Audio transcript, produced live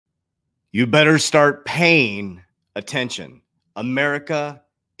You better start paying attention. America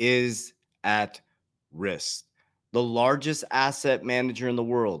is at risk. The largest asset manager in the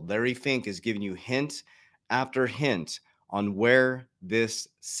world, Larry Fink, is giving you hint after hint on where this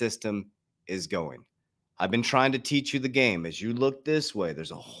system is going. I've been trying to teach you the game. As you look this way,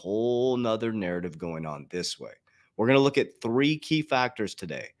 there's a whole nother narrative going on this way. We're going to look at three key factors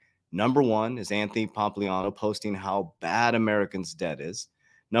today. Number one is Anthony Pompliano posting how bad Americans' debt is.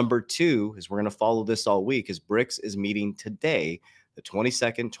 Number two is we're going to follow this all week as BRICS is meeting today, the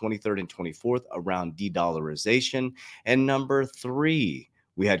 22nd, 23rd, and 24th around de-dollarization. And number three,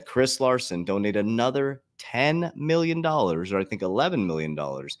 we had Chris Larson donate another $10 million, or I think $11 million,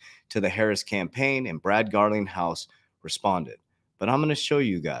 to the Harris campaign, and Brad Garlinghouse responded. But I'm going to show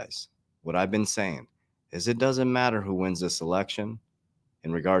you guys what I've been saying is it doesn't matter who wins this election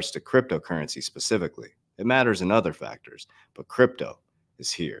in regards to cryptocurrency specifically. It matters in other factors, but crypto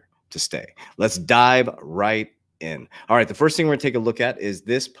is here to stay. Let's dive right in. All right, the first thing we're going to take a look at is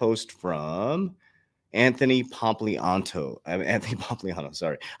this post from Anthony Pompliano.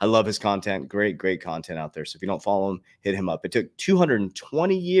 Sorry. I love his content. Great content out there. So if you don't follow him, hit him up. It took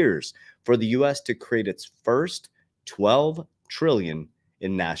 220 years for the U.S. to create its first 12 trillion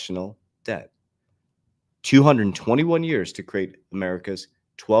in national debt. 221 years to create America's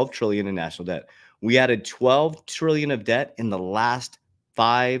 12 trillion in national debt. We added 12 trillion of debt in the last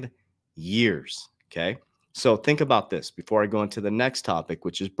 5 years. Okay. So think about this before I go into the next topic,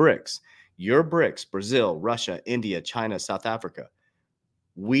 which is BRICS. Your BRICS, Brazil, Russia, India, China, South Africa.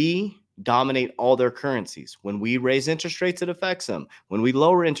 We dominate all their currencies. When we raise interest rates, it affects them. When we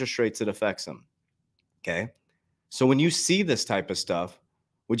lower interest rates, it affects them. Okay. So when you see this type of stuff,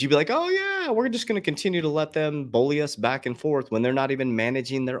 would you be like, oh, yeah, we're just going to continue to let them bully us back and forth when they're not even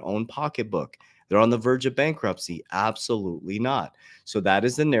managing their own pocketbook? They're on the verge of bankruptcy. Absolutely not. So that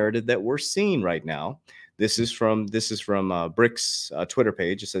is the narrative that we're seeing right now. This is from BRICS Twitter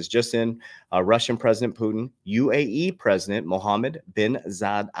page. It says, just in, Russian President Putin, UAE President Mohammed bin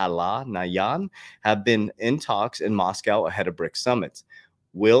Zayed Al Nahyan have been in talks in Moscow ahead of BRICS summits.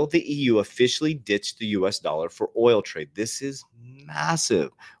 Will the EU officially ditch the US dollar for oil trade? This is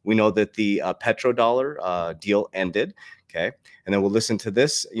massive. We know that the petrodollar deal ended. Okay. And then we'll listen to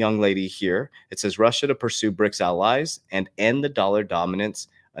this young lady here. It says Russia to pursue BRICS allies and end the dollar dominance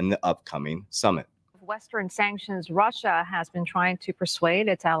in the upcoming summit. Western sanctions, Russia has been trying to persuade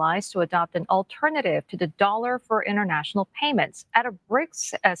its allies to adopt an alternative to the dollar for international payments. At a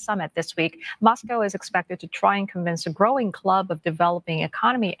BRICS summit this week, Moscow is expected to try and convince a growing club of developing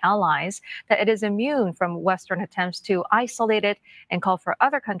economy allies that it is immune from Western attempts to isolate it and call for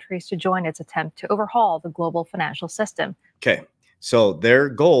other countries to join its attempt to overhaul the global financial system. Okay, so their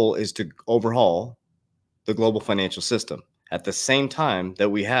goal is to overhaul the global financial system at the same time that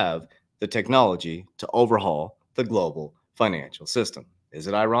we have the technology to overhaul the global financial system. Is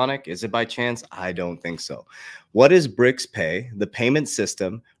it ironic? Is it by chance? I don't think so. What is BRICS Pay, the payment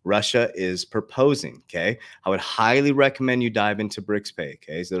system Russia is proposing? Okay, I would highly recommend you dive into BRICS Pay.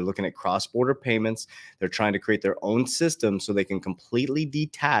 Okay, so they're looking at cross-border payments. They're trying to create their own system so they can completely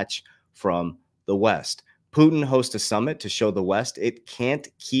detach from the West. Putin hosts a summit to show the West it can't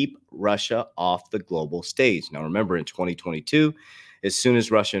keep Russia off the global stage. Now, remember, in 2022, as soon as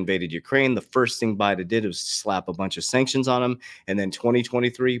Russia invaded Ukraine, the first thing Biden did was slap a bunch of sanctions on them. And then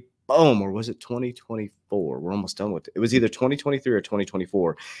 2023, boom, or was it 2024? We're almost done with it. It was either 2023 or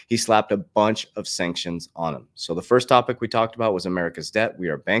 2024. He slapped a bunch of sanctions on them. So the first topic we talked about was America's debt. We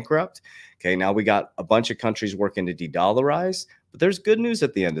are bankrupt. Okay, now we got a bunch of countries working to de-dollarize. But there's good news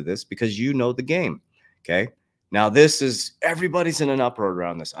at the end of this because you know the game. Okay, now this is, everybody's in an uproar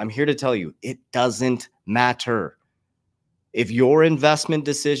around this. I'm here to tell you, it doesn't matter. If your investment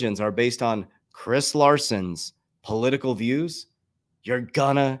decisions are based on Chris Larson's political views, you're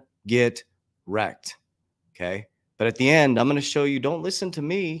gonna get wrecked, okay? But at the end, I'm gonna show you, don't listen to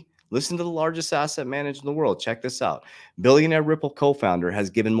me. Listen to the largest asset manager in the world. Check this out. Billionaire Ripple co-founder has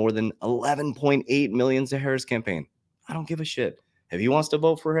given more than 11.8 million to Harris campaign. I don't give a shit. If he wants to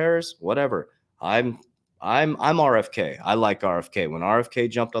vote for Harris, whatever. I'm RFK. I like RFK. When RFK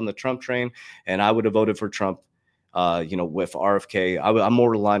jumped on the Trump train, and I would have voted for Trump, with RFK, I'm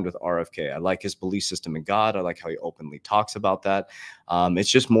more aligned with RFK. I like his belief system in God. I like how he openly talks about that. It's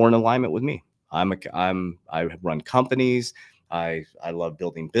just more in alignment with me. I run companies. I love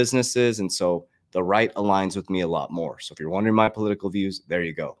building businesses. And so the right aligns with me a lot more. So if you're wondering my political views, there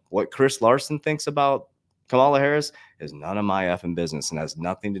you go. What Chris Larson thinks about Kamala Harris is none of my effing business and has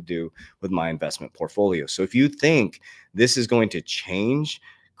nothing to do with my investment portfolio. So if you think this is going to change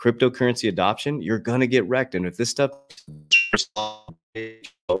cryptocurrency adoption, you're going to get wrecked. And if this stuff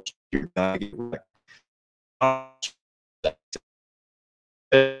you're gonna get wrecked.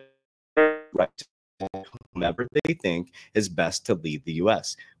 Right. Whomever they think is best to lead the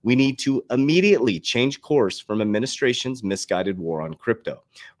US. We need to immediately change course from administration's misguided war on crypto.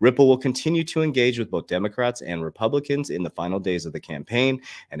 Ripple will continue to engage with both Democrats and Republicans in the final days of the campaign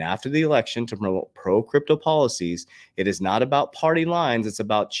and after the election to promote pro-crypto policies. It is not about party lines, it's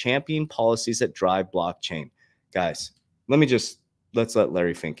about championing policies that drive blockchain. Guys, let's let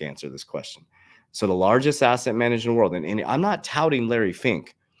Larry Fink answer this question. So the largest asset manager in the world, and I'm not touting Larry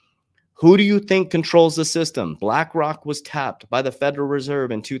Fink. Who do you think controls the system? BlackRock was tapped by the Federal Reserve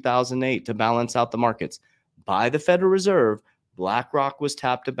in 2008 to balance out the markets. By the Federal Reserve, BlackRock was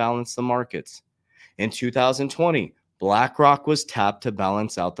tapped to balance the markets. In 2020, BlackRock was tapped to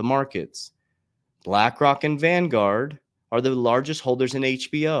balance out the markets. BlackRock and Vanguard are the largest holders in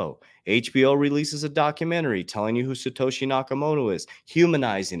HBO. HBO releases a documentary telling you who Satoshi Nakamoto is,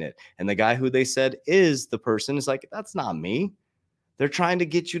 humanizing it. And the guy who they said is the person is like, that's not me. They're trying to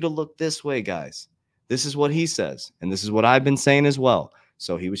get you to look this way, guys. This is what he says. And this is what I've been saying as well.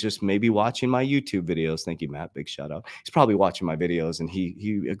 So he was just maybe watching my YouTube videos. Thank you, Matt. Big shout out. He's probably watching my videos and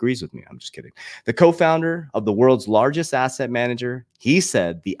he agrees with me. I'm just kidding. The co-founder of the world's largest asset manager, he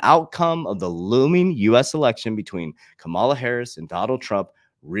said the outcome of the looming US election between Kamala Harris and Donald Trump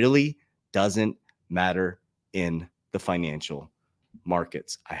really doesn't matter in the financial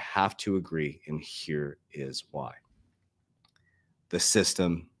markets. I have to agree, and here is why. The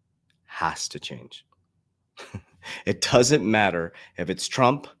system has to change. It doesn't matter if it's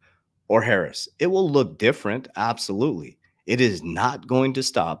Trump or Harris. It will look different, absolutely. It is not going to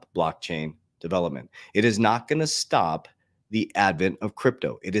stop blockchain development. It is not going to stop the advent of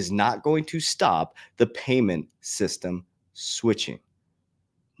crypto. It is not going to stop the payment system switching.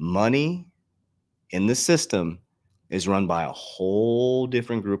 Money in the system is run by a whole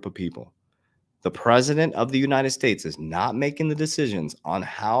different group of people. The president of the United States is not making the decisions on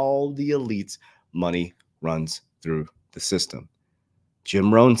how the elite's money runs through the system.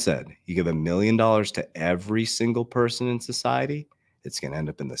 Jim Rohn said, you give $1 million to every single person in society, it's going to end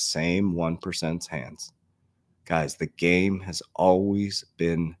up in the same 1%'s hands. Guys, the game has always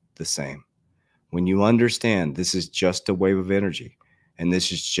been the same. When you understand this is just a wave of energy, and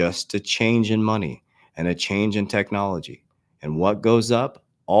this is just a change in money and a change in technology, and what goes up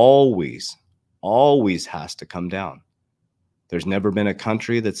always has to come down. There's never been a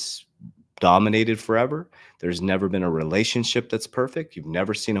country that's dominated forever. There's never been a relationship that's perfect. You've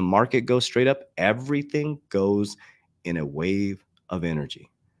never seen a market go straight up. Everything goes in a wave of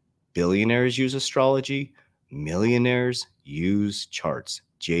energy. Billionaires use astrology. Millionaires use charts.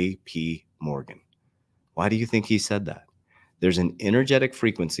 J.P. Morgan. Why do you think he said that? There's an energetic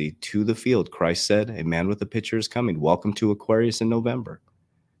frequency to the field. Christ said, a man with a picture is coming. Welcome to Aquarius in November.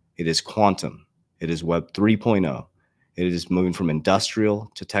 It is quantum. It is Web 3.0. It is moving from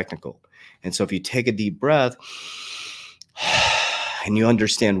industrial to technical. And so if you take a deep breath and you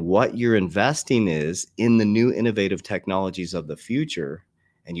understand what you're investing is in the new innovative technologies of the future,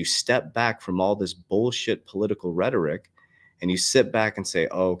 and you step back from all this bullshit political rhetoric, and you sit back and say,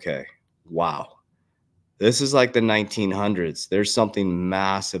 okay, wow, this is like the 1900s. There's something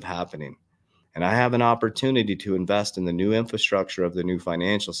massive happening. And I have an opportunity to invest in the new infrastructure of the new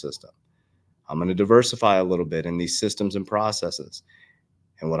financial system. I'm going to diversify a little bit in these systems and processes.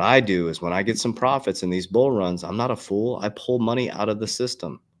 And what I do is when I get some profits in these bull runs, I'm not a fool. I pull money out of the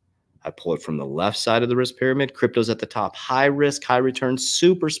system. I pull it from the left side of the risk pyramid. Crypto's at the top. High risk, high return,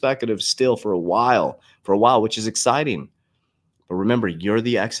 super speculative still for a while, which is exciting. But remember, you're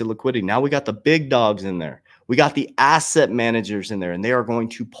the exit liquidity. Now we got the big dogs in there. We got the asset managers in there, and they are going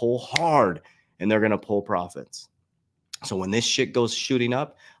to pull hard, and they're going to pull profits. So when this shit goes shooting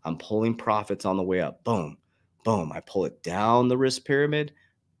up, I'm pulling profits on the way up. Boom, boom. I pull it down the risk pyramid.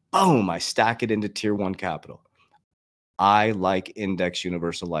 Boom, I stack it into tier 1 capital. I like index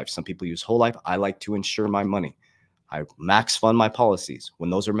universal life. Some people use whole life. I like to insure my money. I max fund my policies. When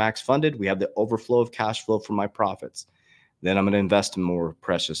those are max funded, we have the overflow of cash flow from my profits. Then I'm going to invest in more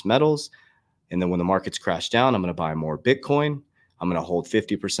precious metals. And then when the markets crash down, I'm going to buy more Bitcoin. I'm going to hold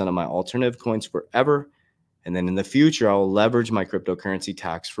 50% of my alternative coins forever. And then in the future, I'll leverage my cryptocurrency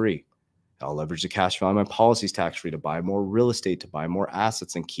tax-free. I'll leverage the cash flow on my policies tax-free to buy more real estate, to buy more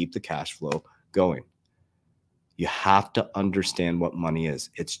assets, and keep the cash flow going. You have to understand what money is.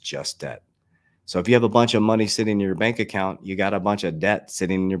 It's just debt. So if you have a bunch of money sitting in your bank account, you got a bunch of debt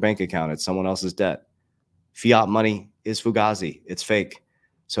sitting in your bank account. It's someone else's debt. Fiat money is fugazi. It's fake.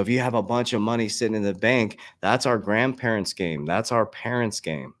 So if you have a bunch of money sitting in the bank, that's our grandparents' game. That's our parents'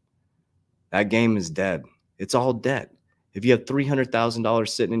 game. That game is dead. It's all debt. If you have $300,000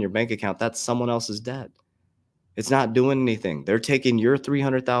 sitting in your bank account, that's someone else's debt. It's not doing anything. They're taking your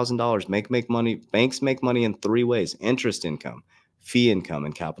 $300,000. Make money. Banks make money in three ways: interest income, fee income,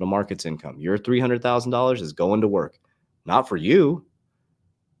 and capital markets income. Your $300,000 is going to work, not for you.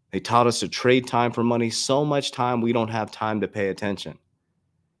 They taught us to trade time for money, so much time we don't have time to pay attention.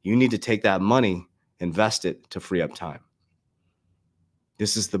 You need to take that money, invest it to free up time.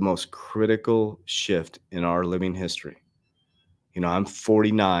 This is the most critical shift in our living history. You know, I'm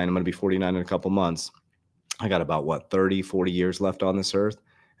 49. I'm going to be 49 in a couple months. I got about 30, 40 years left on this earth,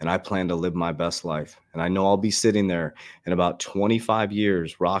 and I plan to live my best life. And I know I'll be sitting there in about 25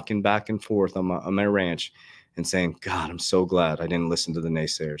 years, rocking back and forth on my ranch and saying, God, I'm so glad I didn't listen to the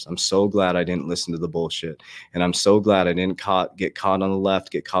naysayers. I'm so glad I didn't listen to the bullshit. And I'm so glad I didn't get caught on the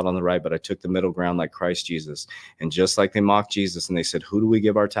left, get caught on the right, but I took the middle ground like Christ Jesus. And just like they mocked Jesus and they said, who do we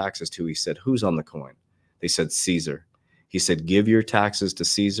give our taxes to? He said, who's on the coin? They said, Caesar. He said, give your taxes to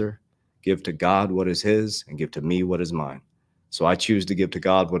Caesar, give to God what is his, and give to me what is mine. So I choose to give to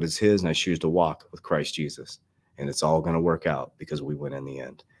God what is his, and I choose to walk with Christ Jesus. And it's all going to work out because we win in the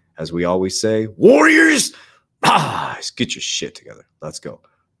end. As we always say, Warriors, rise, get your shit together. Let's go.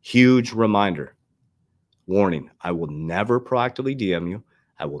 Huge reminder. Warning, I will never proactively DM you.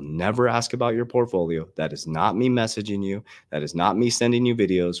 I will never ask about your portfolio. That is not me messaging you. That is not me sending you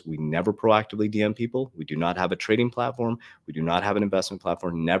videos. We never proactively DM people. We do not have a trading platform. We do not have an investment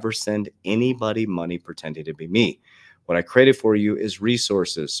platform. Never send anybody money pretending to be me. What I created for you is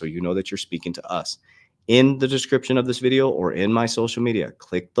resources so you know that you're speaking to us. In the description of this video or in my social media,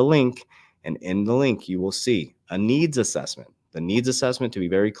 click the link, and in the link you will see a needs assessment. The needs assessment, to be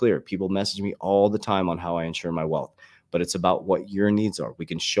very clear, people message me all the time on how I ensure my wealth. But it's about what your needs are. We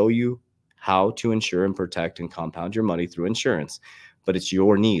can show you how to insure and protect and compound your money through insurance, but it's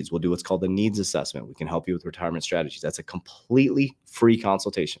your needs. We'll do what's called the needs assessment. We can help you with retirement strategies. That's a completely free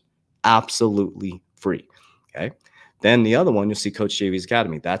consultation, absolutely free. Okay. Then the other one, you'll see Coach JV's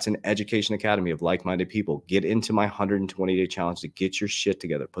Academy. That's an education academy of like-minded people. Get into my 120-day challenge to get your shit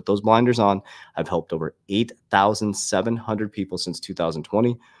together. Put those blinders on. I've helped over 8,700 people since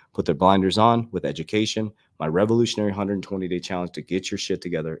 2020 put their blinders on with education. My revolutionary 120-day challenge to get your shit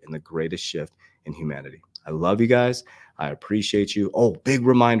together in the greatest shift in humanity. I love you guys. I appreciate you. Oh, big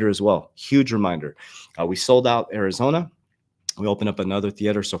reminder as well. Huge reminder. We sold out Arizona. We opened up another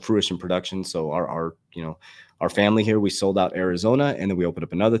theater, so Fruition Productions. So our family here, we sold out Arizona, and then we opened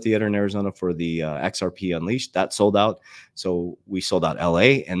up another theater in Arizona for the XRP Unleashed. That sold out. So we sold out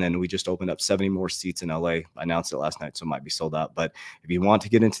LA, and then we just opened up 70 more seats in LA. I announced it last night, so it might be sold out. But if you want to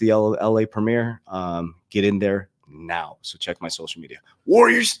get into the LA premiere, get in there now. So check my social media.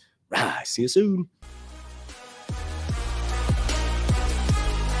 Warriors, see you soon.